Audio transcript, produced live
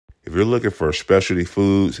If you're looking for specialty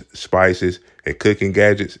foods, spices, and cooking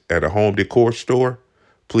gadgets at a home decor store,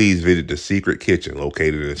 please visit the Secret Kitchen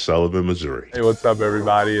located in Sullivan, Missouri. Hey, what's up,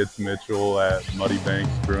 everybody? It's Mitchell at Muddy Banks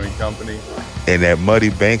Brewing Company. And at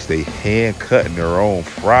Muddy Banks, they hand cutting their own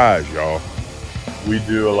fries, y'all. We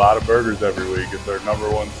do a lot of burgers every week. It's our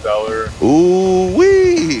 #1 seller.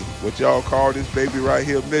 Ooh-wee! What y'all call this baby right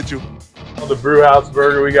here, Mitchell? On the Brew House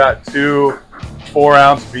burger, we got 2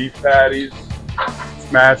 4-ounce beef patties,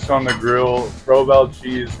 smashed on the grill, Provel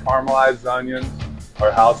cheese, caramelized onions,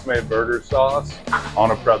 our house-made burger sauce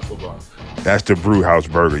on a pretzel bun. That's the Brew House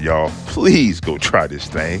burger, y'all. Please go try this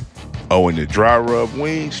thing. Oh, and the dry rub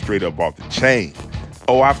wings, straight up off the chain.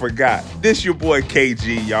 Oh, I forgot. This your boy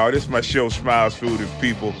KG, y'all. This is my show, Smiles Food and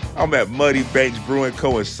People. I'm at Muddy Banks Brewing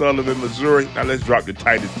Co. in Sullivan, Missouri. Now let's drop the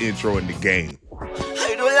tightest intro in the game.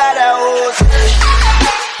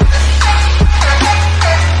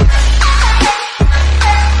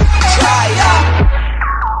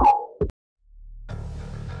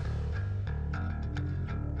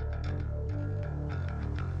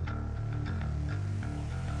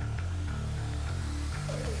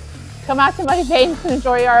 Come out to Muddy Banks and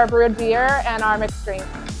enjoy our brewed beer and our mixed drinks.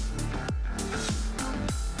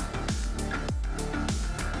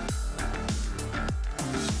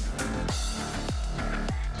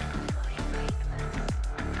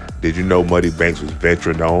 Did you know Muddy Banks was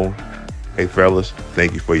veteran-owned? Hey fellas,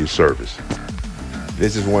 thank you for your service.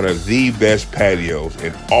 This is one of the best patios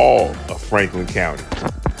in all of Franklin County.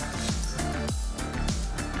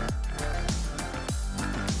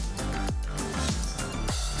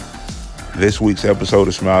 This week's episode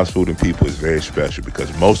of Smiles Food and People is very special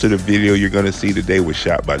because most of the video you're going to see today was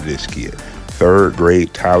shot by this kid, 3rd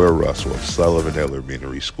grade Tyler Russell of Sullivan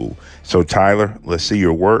Elementary School. So Tyler, let's see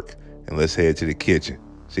your work and let's head to the kitchen.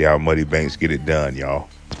 See how Muddy Banks get it done, y'all.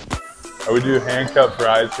 We do hand-cut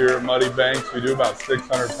fries here at Muddy Banks. We do about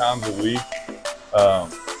 600 pounds a week.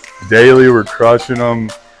 Daily, we're crushing them.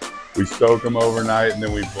 We soak them overnight, and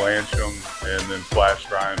then we blanch them, and then flash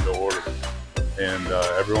fry them to order. And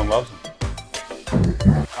everyone loves them.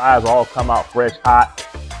 Fries all come out fresh, hot.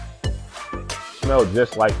 Smell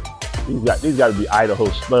just like, these got to be Idaho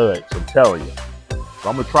Spuds, I'm telling you. So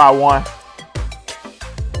I'm gonna try one.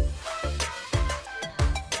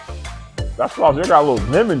 That sauce, there got a little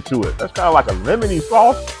lemon to it. That's kind of like a lemony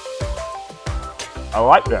sauce. I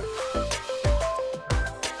like that.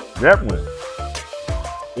 Definitely.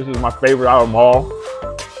 This is my favorite out of them all.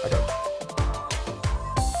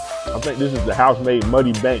 I think this is the house-made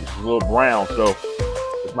Muddy Banks. It's a little brown, so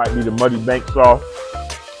this might be the Muddy Banks sauce.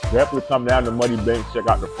 Definitely come down to Muddy Banks, check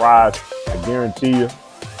out the fries. I guarantee you,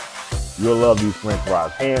 you'll love these French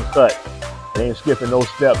fries. Hand cut. They ain't skipping no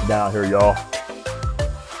steps down here, y'all.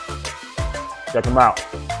 Check them out.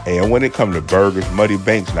 Hey, and when it comes to burgers, Muddy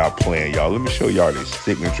Banks not playing, y'all. Let me show y'all this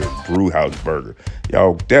signature Brew House burger.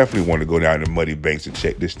 Y'all definitely want to go down to Muddy Banks and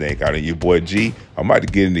check this thing out. And your boy G, I'm about to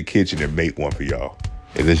get in the kitchen and make one for y'all.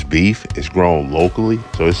 And this beef is grown locally,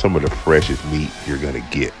 so it's some of the freshest meat you're gonna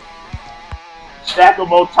get. Stack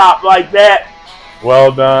them on top like that.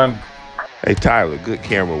 Well done. Hey Tyler, good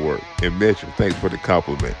camera work. And Mitchell, thanks for the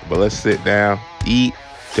compliment. But let's sit down, eat,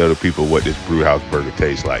 tell the people what this Brew House burger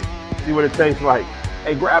tastes like. See what it tastes like.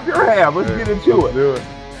 Hey, grab your half. Let's get into Let's do it.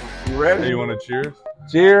 You ready? Hey, you want to cheers?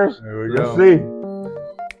 Cheers. Here we go. Let's see.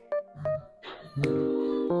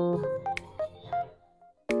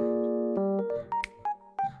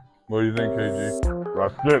 What do you think, KG?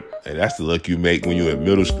 That's it. And that's the look you make when you're in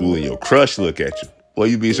middle school and your crush look at you. Boy,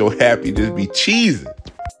 you be so happy just be cheesing.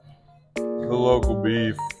 The local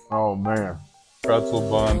beef, Oh, man. pretzel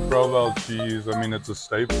bun, Provel cheese. I mean, it's a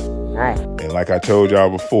staple. And like I told y'all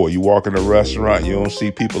before, you walk in a restaurant, you don't see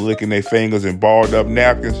people licking their fingers and balled up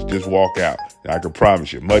napkins, just walk out. And I can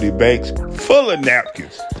promise you, Muddy Banks, full of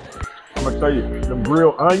napkins. I'm going to tell you, the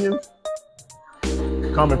grilled onions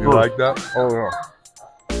coming You through. like that? Oh, yeah.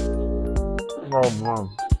 Oh, man.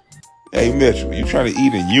 Hey, Mitchell, you trying to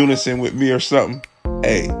eat in unison with me or something?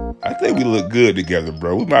 Hey, I think we look good together,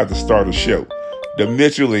 bro. We might have to start a show. The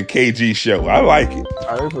Mitchell and KG show. I like it.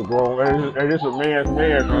 This is grown. Hey, this is a man's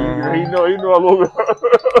man. He know a little bit.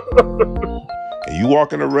 And you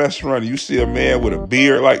walk in a restaurant and you see a man with a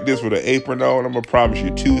beard like this with an apron on, I'm going to promise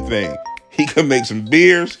you 2 things. He can make some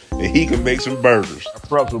beers and he can make some burgers. That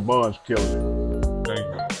pretzel bun's killing it. Thank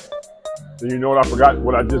you. And you know what I forgot?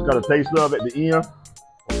 What I just got a taste of at the end?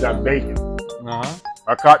 Was that bacon. Uh-huh.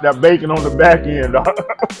 I caught that bacon on the back end.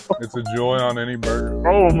 It's a joy on any burger.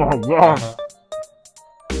 Oh, my God. Uh-huh.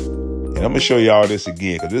 And I'm going to show y'all this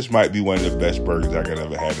again because this might be one of the best burgers I could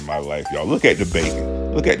ever had in my life, y'all. Look at the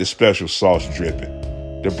bacon. Look at the special sauce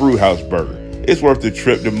dripping. The Brew House burger. It's worth the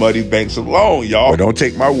trip to Muddy Banks alone, y'all. But don't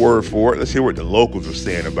take my word for it. Let's hear what the locals are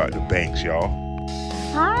saying about the banks, y'all.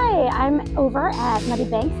 Hi, I'm over at Muddy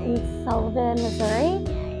Banks in Sullivan, Missouri.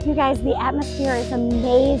 You guys, the atmosphere is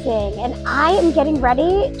amazing, and I am getting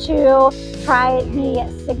ready to try the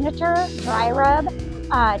signature dry rub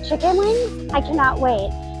chicken wings. I cannot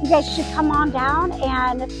wait. You guys should come on down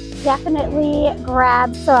and definitely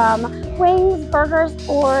grab some wings, burgers,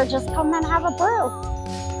 or just come and have a brew.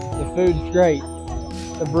 The food's great.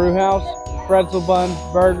 The brew house, pretzel buns,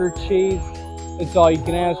 burger, cheese, it's all you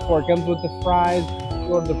can ask for. It comes with the fries.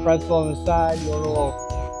 You order the pretzel on the side, you order a little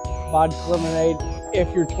vodka lemonade.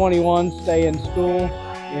 If you're 21, stay in school,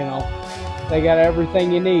 you know, they got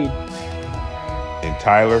everything you need. And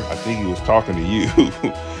Tyler, I think he was talking to you.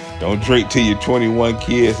 Don't drink till you're 21,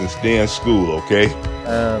 kids, and stay in school, okay?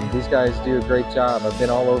 These guys do a great job. I've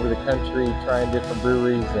been all over the country trying different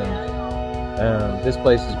breweries, and this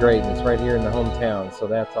place is great, and it's right here in the hometown, so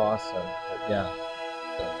that's awesome. But yeah.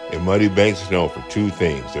 And Muddy Banks is known for two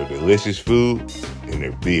things: their delicious food and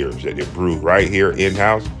their beers that they brew right here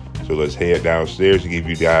in-house. So let's head downstairs to give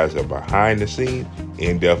you guys a behind-the-scenes,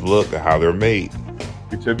 in-depth look at how they're made.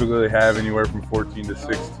 We typically have anywhere from 14 to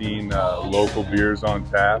 16 local beers on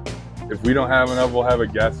tap. If we don't have enough, we'll have a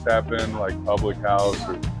guest tap in, like Public House.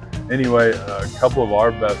 Or anyway, a couple of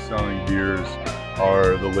our best-selling beers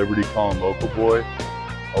are the Liberty Column Local Boy,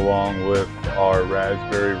 along with our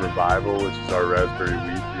Raspberry Revival, which is our raspberry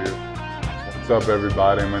wheat beer. What's up,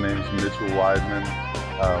 everybody? My name is Mitchell Weidman,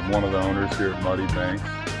 one of the owners here at Muddy Banks.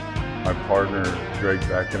 My partner, Greg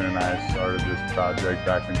Becken, and I started this project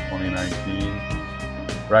back in 2019.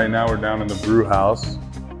 Right now, we're down in the brew house.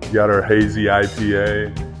 We got our hazy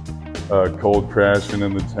IPA, cold crashing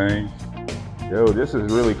in the tank. Yo, this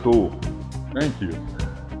is really cool. Thank you.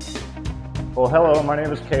 Well, hello, my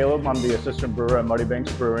name is Caleb. I'm the assistant brewer at Muddy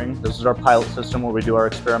Banks Brewing. This is our pilot system where we do our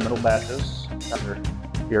experimental batches. Got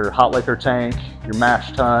your hot liquor tank, your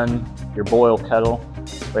mash tun, your boil kettle.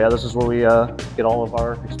 But yeah, this is where we get all of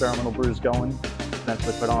our experimental brews going,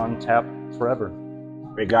 eventually put on tap forever.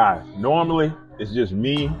 Hey guys, normally it's just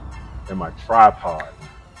me and my tripod,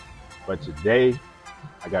 but today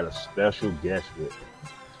I got a special guest with me.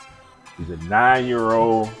 He's a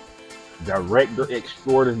 9-year-old director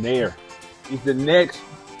extraordinaire. He's the next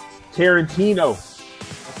Tarantino.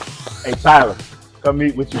 Hey Tyler, come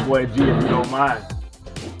meet with your boy G if you don't mind.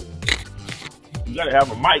 You gotta have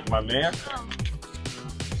a mic, my man.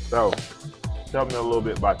 So, tell me a little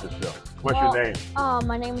bit about yourself. What's your name?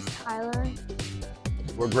 My name is Tyler.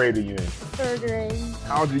 What grade are you in? 3rd grade.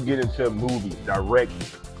 How'd you get into movies, directing?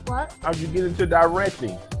 What? How'd you get into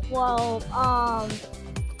directing? Well, I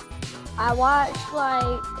watched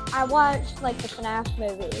like the FNAF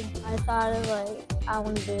movie. I thought I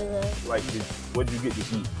want to do this. Like, what'd you get to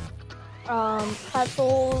eat?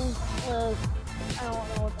 Pretzels with, I don't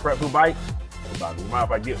know what Pretzel bites? You mind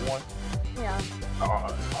if I get one? Yeah.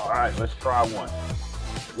 All right, let's try one.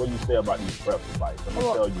 What do you say about these pretzel bites? I'm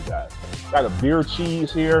gonna tell you guys. Got a beer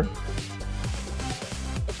cheese here.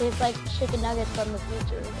 It tastes like chicken nuggets from the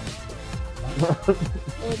future.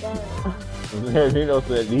 It does. You know,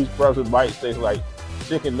 said these pretzel bites taste like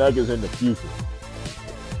chicken nuggets in the future.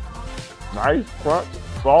 Nice, crunch,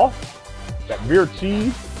 soft. That beer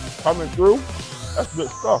cheese coming through. That's good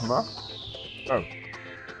stuff, man. Oh.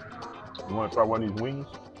 You want to try one of these wings?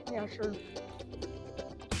 Yeah, sure.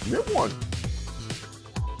 Get one.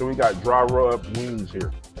 So we got dry rub wings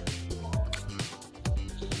here.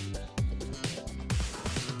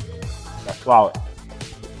 That's solid.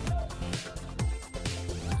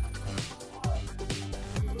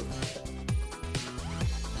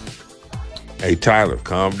 Hey, Tyler,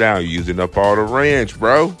 calm down. You're using up all the ranch,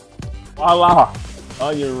 bro. Voila,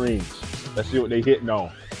 onion rings. Let's see what they hitting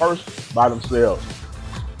on. First, by themselves.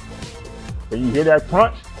 Can you hear that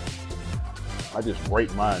crunch? I just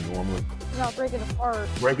break mine normally. You're not breaking it apart.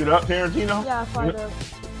 Break it up, Tarantino? Yeah, kind of.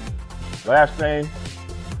 Last thing,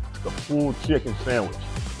 the full chicken sandwich.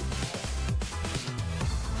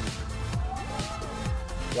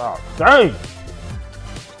 God dang!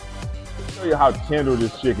 I'll show you how tender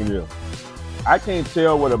this chicken is. I can't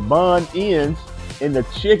tell where the bun ends and the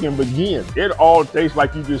chicken begins. It all tastes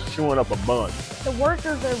like you just chewing up a bun. The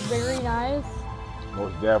workers are very nice.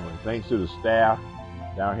 Most definitely. Thanks to the staff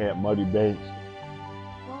down here at Muddy Banks.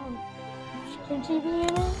 Can she be in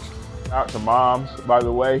it? Out to moms, by the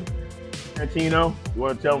way. Tarantino, you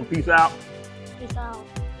want to tell them peace out? Peace out.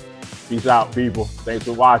 Peace out, people. Thanks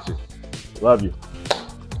for watching. Love you.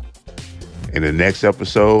 In the next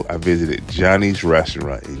episode, I visited Johnny's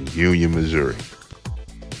restaurant in Union, Missouri.